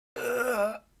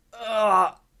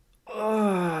Oh,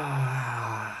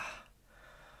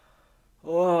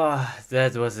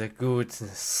 that was a good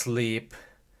sleep.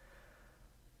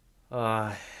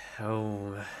 Oh,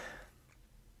 oh.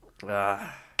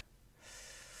 Ah.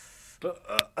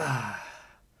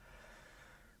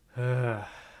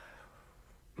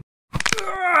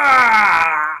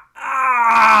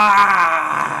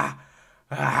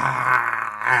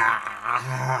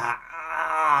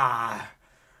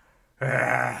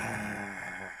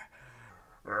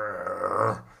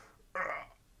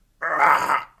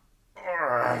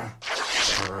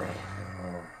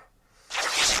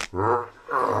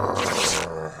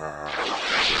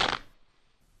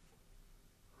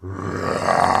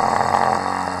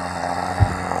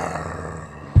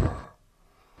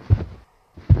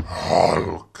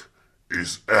 Hulk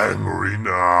is angry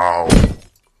now.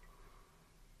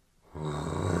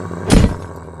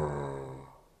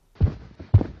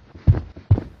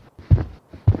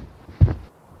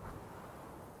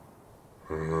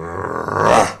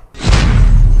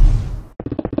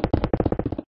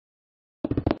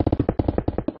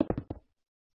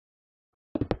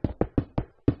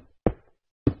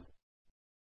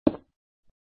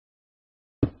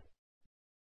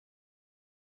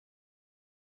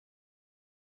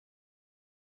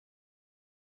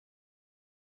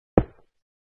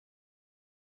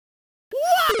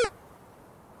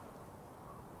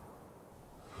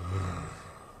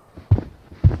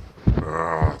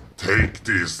 Take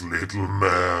this, little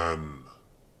man.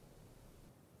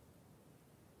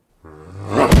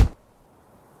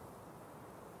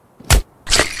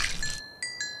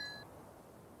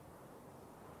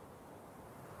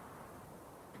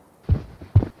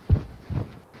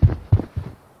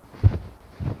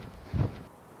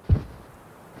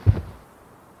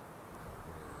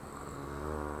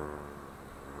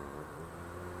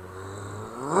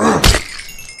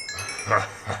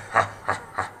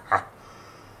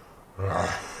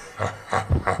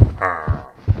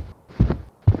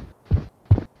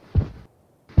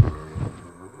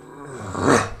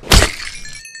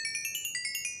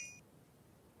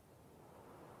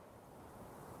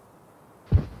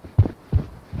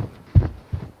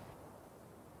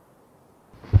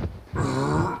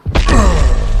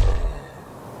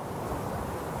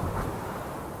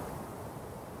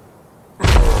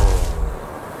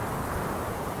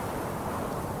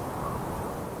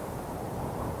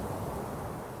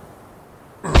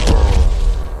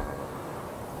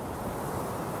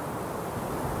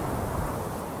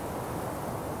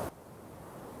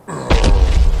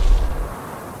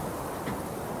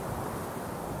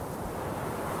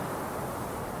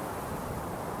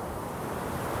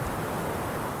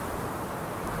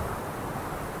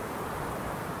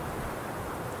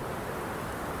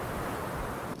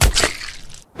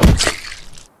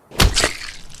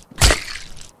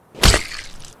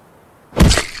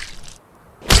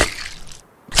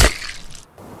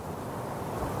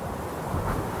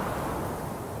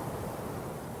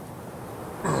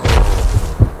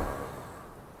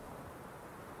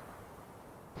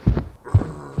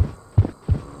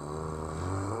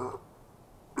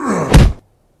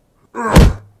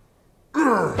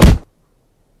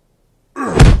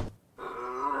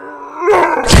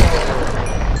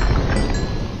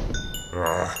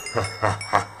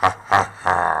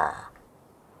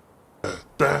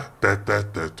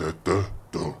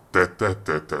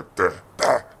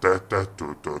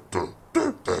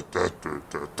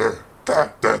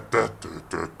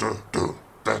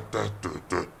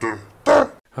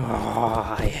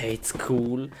 Oh, I hate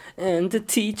school, and the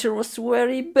teacher was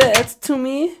very bad to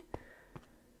me.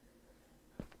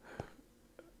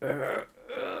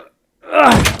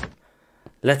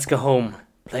 Let's go home,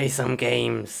 play some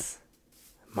games.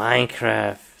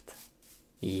 Minecraft.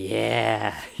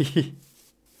 Yeah.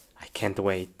 I can't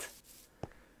wait.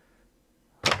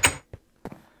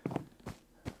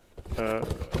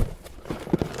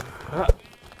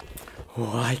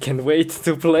 Oh, I can't wait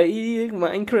to play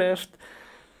Minecraft.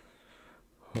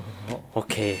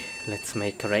 Okay, let's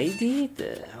make ready.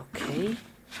 Okay.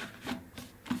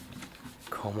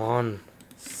 Come on.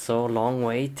 So long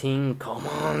waiting. Come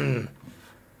on.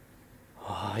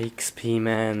 Oh, XP,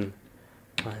 man.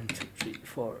 1, 2, 3,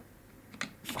 4,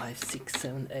 5, 6,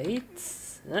 7, 8.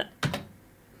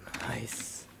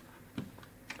 Nice.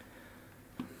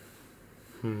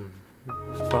 Oh,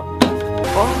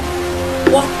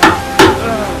 what?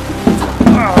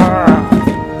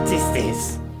 What is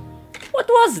this? What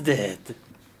was that?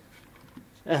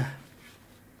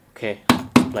 Okay,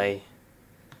 play.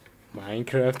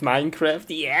 Minecraft.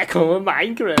 Yeah, come on,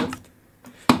 Minecraft.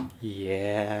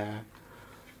 Yeah.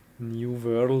 New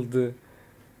world.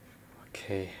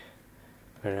 Okay.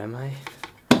 Where am I?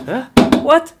 Huh?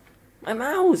 What? My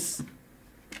mouse!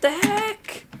 What the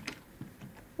heck?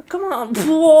 Come on!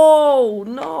 Whoa!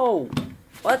 No!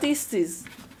 What is this?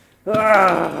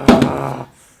 Ah!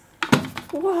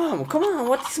 Wow! Come on!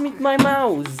 What is with my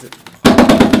mouse?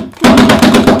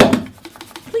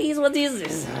 Please, what is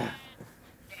this?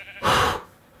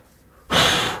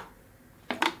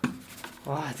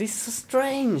 Wow, this is so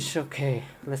strange. Okay,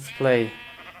 let's play.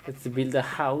 Let's build a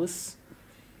house.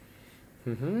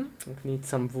 We need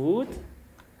some wood.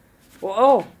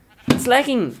 Oh, it's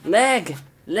lagging. Lag.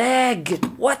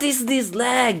 What is this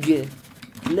lag?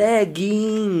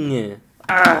 Lagging.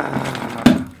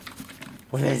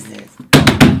 What is this?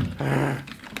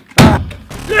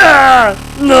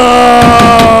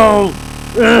 No!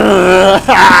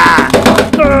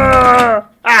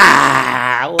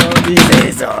 What is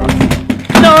this?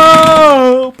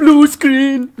 No! Blue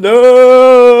screen!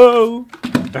 No!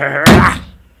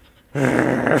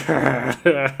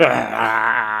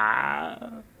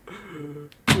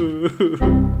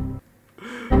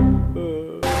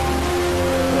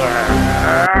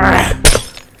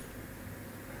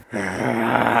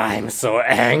 I'm so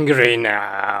angry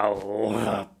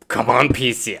now. Come on,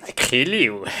 PC, I kill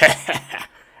you.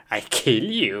 I kill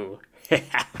you.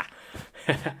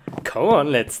 Come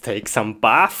on, let's take some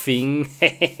bathing.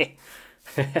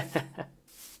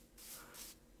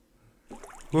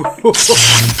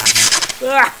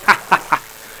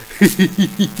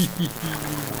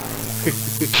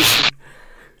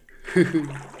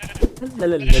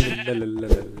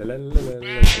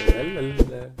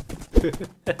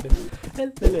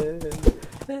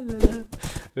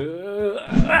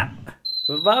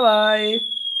 Bye bye.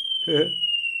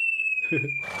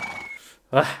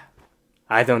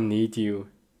 I don't need you.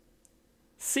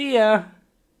 See ya.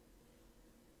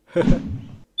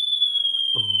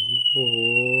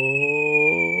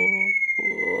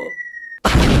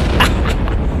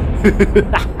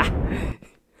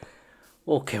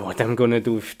 Okay, what I'm gonna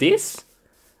do with this?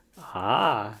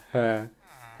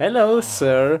 Hello,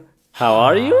 sir. How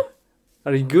are you?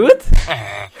 Are you good?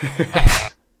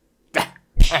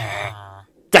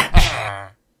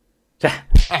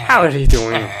 How are you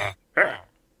doing?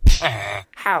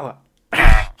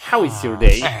 How is your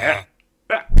day?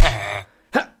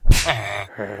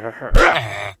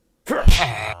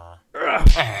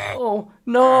 Oh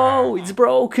no, it's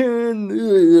broken.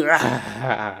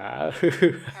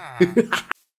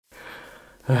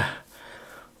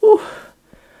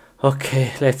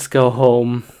 Okay, let's go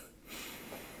home.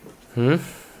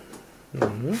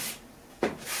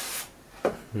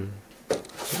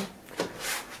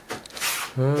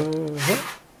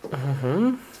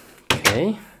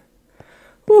 Okay.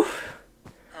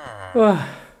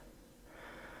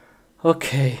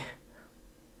 Okay.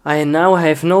 I now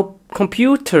have no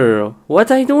computer.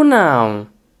 What I do now?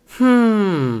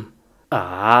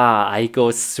 I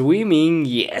go swimming,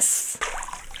 yes.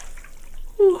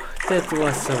 That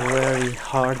was a very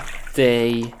hard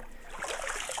day.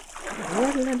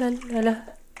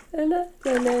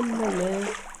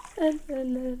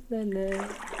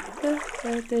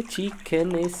 The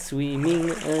chicken is swimming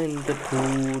in the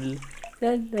pool.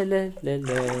 La la la la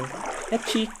la. A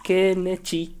chicken, a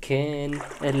chicken.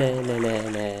 La la la la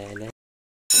la.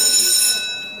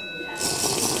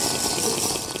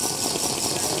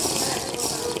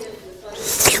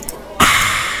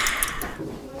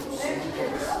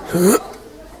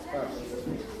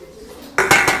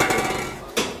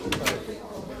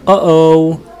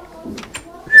 Uh-oh.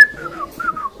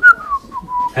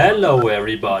 Hello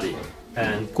everybody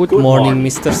and Good morning,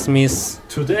 Mr. Smith.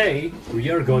 Today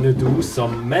we are gonna do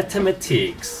some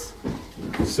mathematics.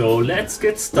 So let's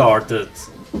get started.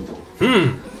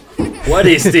 What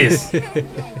is this?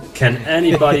 Can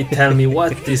anybody tell me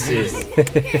what this is?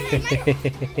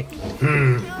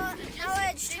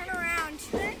 Alex, turn around.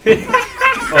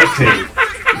 Okay,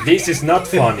 this is not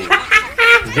funny.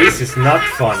 This is not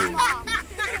funny.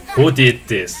 Who did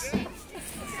this?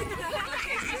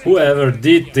 Whoever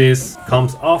did this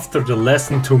comes after the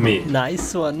lesson to me.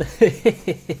 Nice one.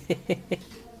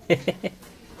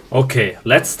 Okay,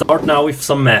 let's start now with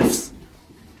some maths.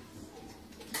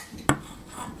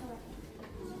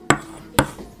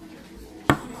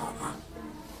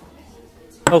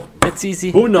 Oh, that's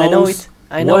easy. Who knows I know it.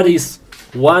 I know what it. is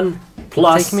 1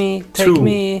 plus Take me, 2? take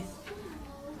me.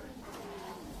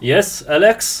 Yes,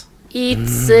 Alex?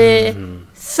 It's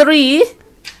 3.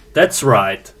 That's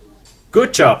right.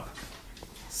 Good job.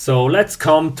 So let's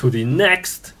come to the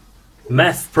next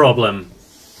math problem.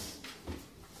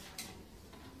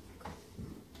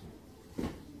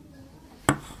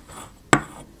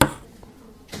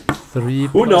 3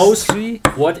 Who plus knows 3.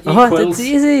 what Oh, equals that's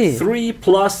easy. 3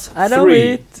 plus 3? I know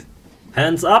it.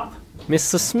 Hands up.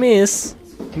 Mr. Smith.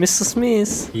 Mr.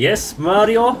 Smith. Yes,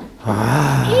 Mario?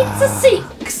 It's a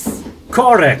 6.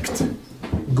 Correct.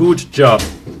 Good job.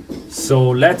 So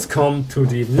let's come to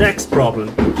the next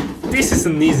problem. This is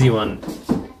an easy one.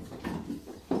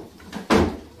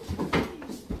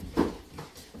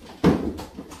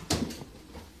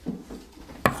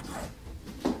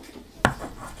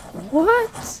 What?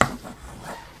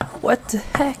 What the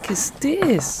heck is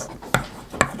this?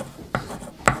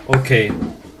 Okay,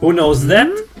 who knows that?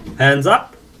 Hands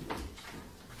up.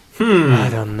 I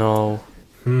don't know.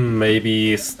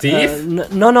 Maybe Steve?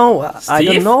 No, I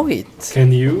Steve? don't know it.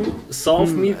 Can you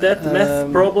solve me that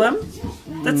math problem?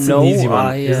 That's No, an easy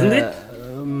one, isn't it?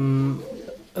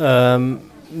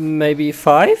 Maybe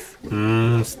 5?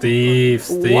 Steve,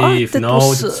 What? That no,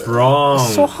 was, that's wrong.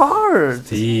 So hard.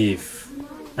 Steve,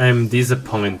 I'm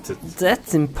disappointed.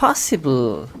 That's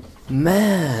impossible.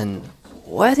 Man,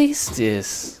 what is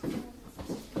this?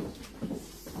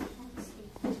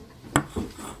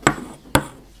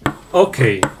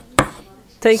 Okay,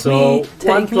 Take so me,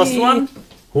 1 take plus me. 1,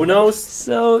 who knows?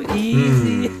 So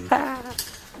easy.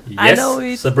 Yes, I know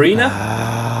it. Sabrina?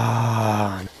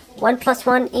 1 plus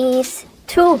 1 is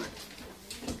 2.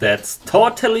 That's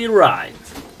totally right.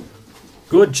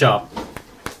 Good job.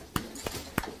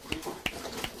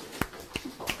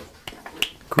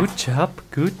 Good job,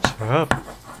 good job.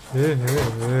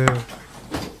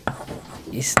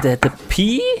 Is that a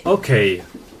P? Okay,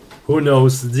 who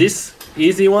knows this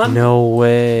easy one? No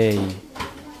way.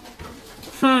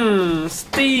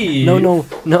 Steve. No.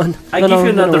 I give you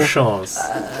another chance.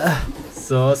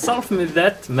 So solve me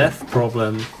that math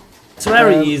problem. It's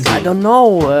very easy. I don't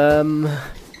know.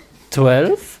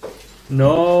 12?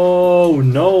 No.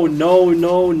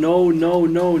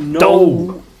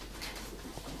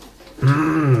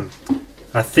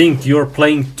 I think you're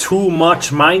playing too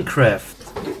much Minecraft.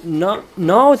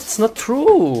 No, it's not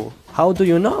true. How do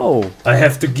you know? I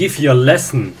have to give you a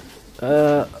lesson.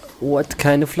 What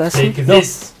kind of lesson? Take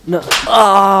this. No.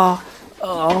 Ah.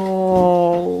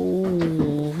 Oh.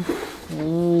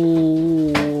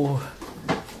 Ooh.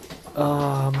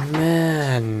 Oh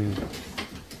man.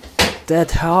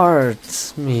 That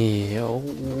hurts me. Oh.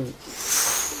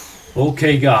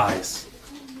 Okay, guys.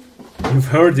 You've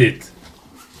heard it.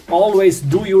 Always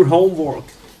do your homework.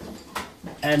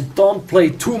 And don't play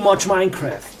too much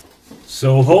Minecraft.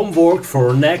 So homework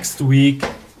for next week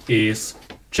is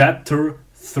chapter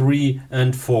 3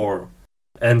 and 4.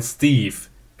 And Steve,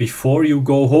 before you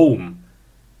go home,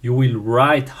 you will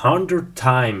write 100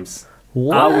 times.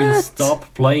 What? I will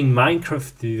stop playing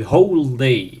Minecraft the whole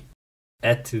day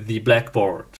at the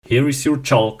blackboard. Here is your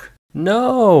chalk.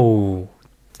 No.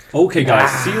 Okay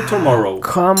guys, see you tomorrow.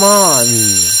 Come on.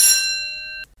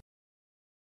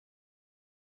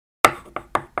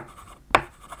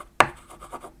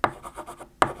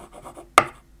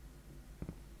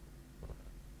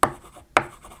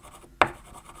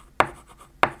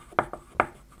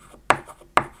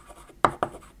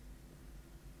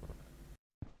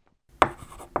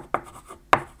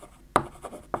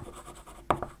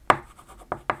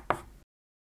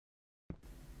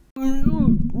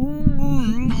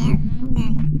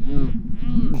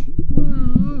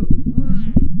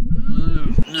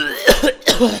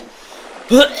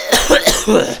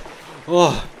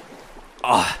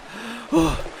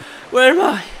 Where am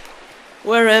I?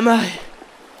 Where am I?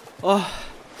 Oh,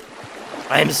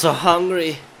 I'm so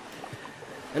hungry,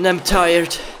 and I'm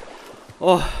tired.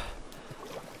 Oh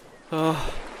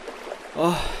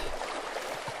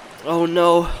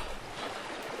no,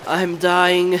 I'm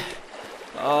dying.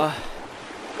 Oh,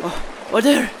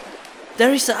 there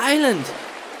is an island.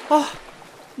 Oh,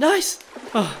 nice.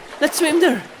 Oh, let's swim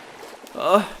there.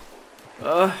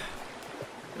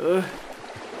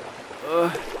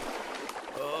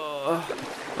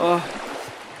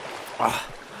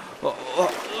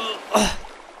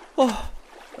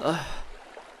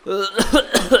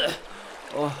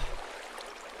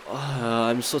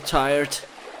 I'm so tired.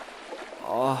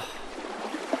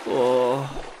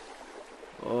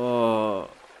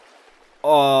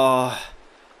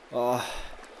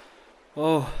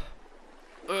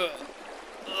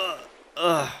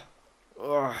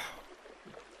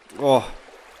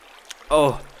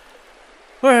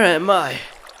 Where am I?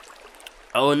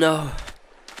 Oh no,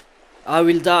 I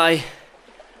will die.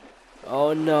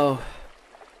 Oh no.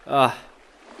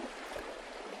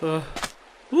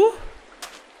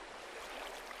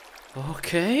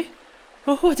 Okay.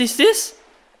 Oh, what is this?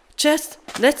 Chest.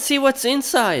 Let's see what's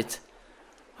inside.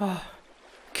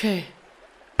 Okay.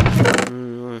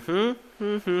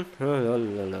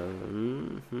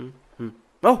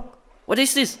 Oh, what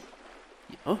is this?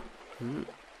 Oh,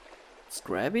 let's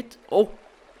grab it. Oh,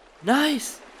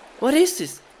 nice. What is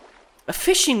this? A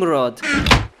fishing rod.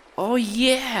 Oh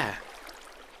yeah,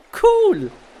 cool.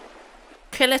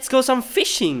 Okay, let's go some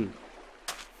fishing.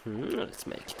 Let's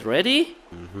make it ready.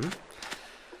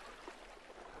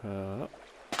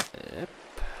 Yep.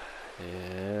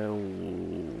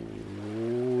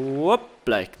 Whoop,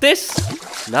 like this.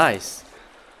 Nice.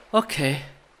 Okay,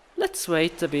 let's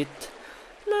wait a bit.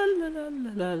 La la la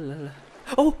la la la.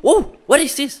 Oh, whoa! What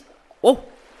is this? Oh,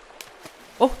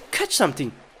 oh! Catch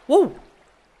something! Whoa!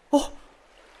 Oh,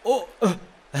 oh!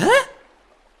 Huh?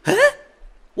 Huh?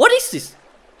 What is this?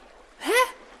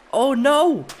 Huh? Oh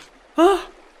no!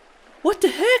 What the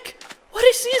heck? What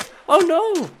is this? Oh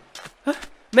no!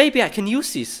 Maybe I can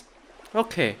use this.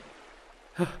 Okay.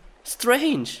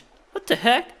 Strange. What the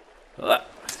heck?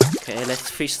 Okay, let's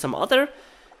fish some other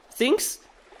things.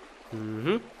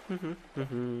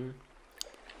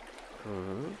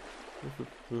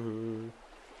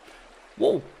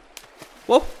 Whoa!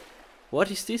 Whoa!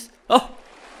 What is this? Oh!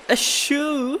 A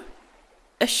shoe!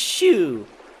 A shoe!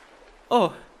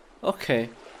 Oh, okay.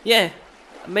 Yeah,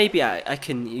 maybe I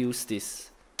can use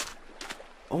this.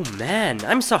 Oh man,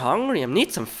 I'm so hungry. I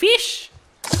need some fish.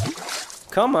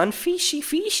 Come on, fishy,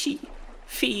 fishy.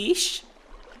 Fish.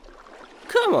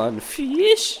 Come on,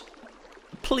 fish.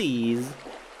 Please.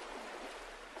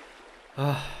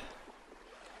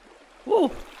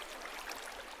 Whoa.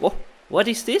 Whoa. What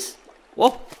is this?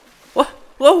 Whoa. Whoa.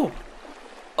 Whoa.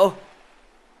 Oh.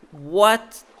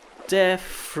 What the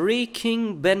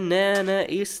freaking banana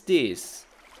is this?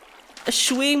 A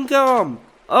chewing gum.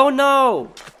 Oh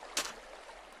no.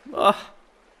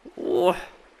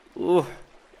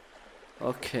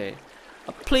 Okay.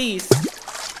 Please.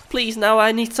 Please, now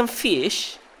I need some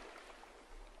fish.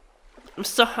 I'm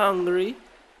so hungry.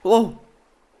 Whoa.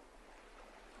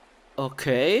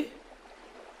 Okay.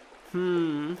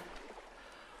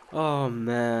 Oh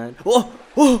man. Whoa.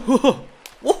 Whoa. Whoa.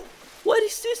 Whoa. What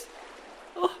is this?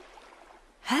 Oh.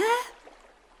 Huh?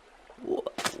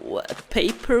 What? A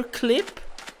paper clip?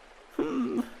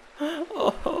 Oh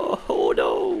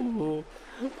no.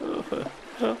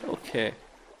 Okay.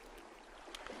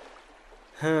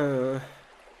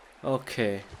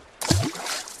 Okay.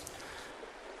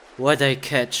 What I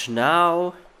catch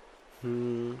now?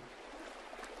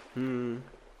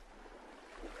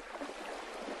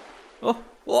 Oh,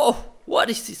 whoa! What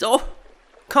is this? Oh,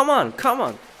 come on, come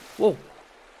on! Whoa!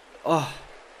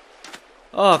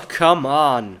 Oh, come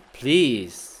on,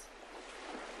 please!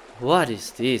 What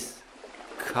is this?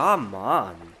 Come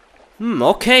on!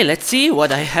 Okay, let's see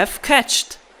what I have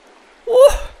catched.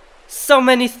 Oh, so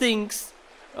many things.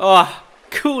 Oh,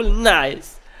 cool,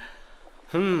 nice.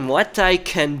 What I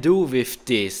can do with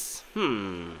this?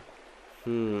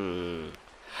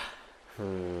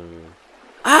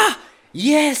 Ah,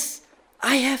 yes!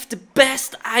 I have the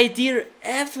best idea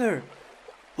ever.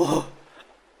 Oh.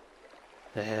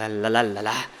 La la la la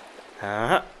la.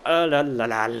 La la la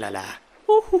la la la.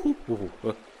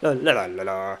 La la la la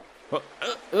la.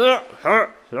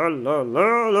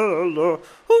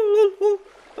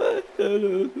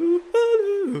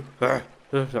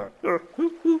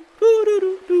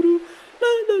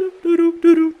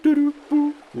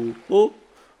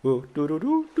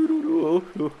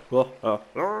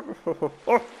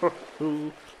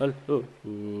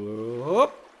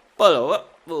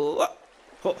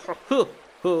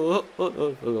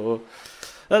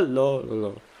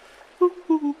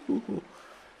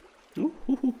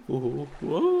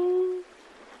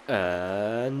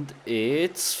 And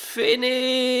it's finished.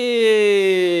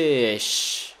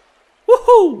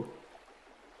 Woohoo!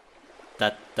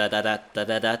 Da da da da da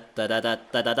da da da da da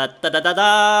da da da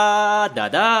da da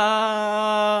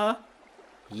da.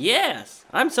 Yes,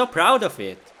 I'm so proud of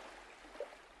it.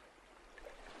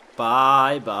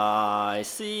 Bye bye.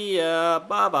 See ya.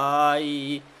 Bye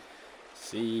bye.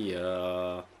 See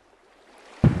ya.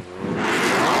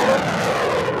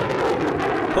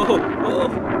 Oh,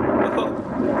 oh,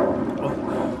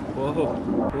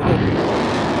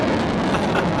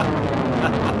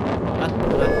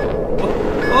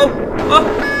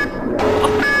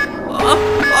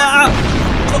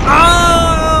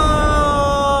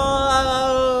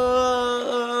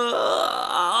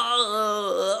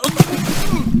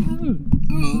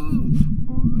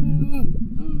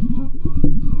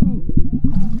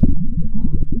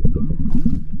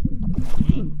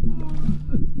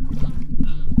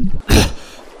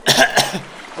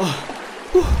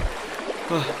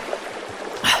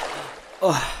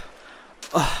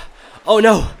 Oh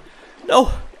no!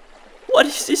 No! What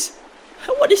is this?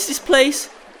 What is this place?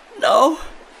 No.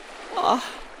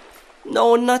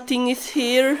 No, nothing is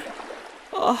here.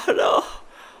 Oh no.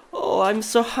 Oh, I'm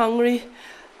so hungry.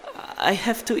 I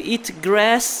have to eat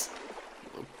grass.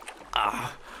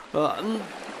 Oh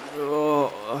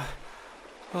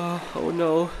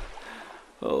no.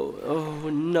 Oh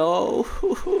no.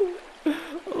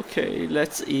 Okay,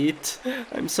 let's eat.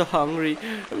 I'm so hungry.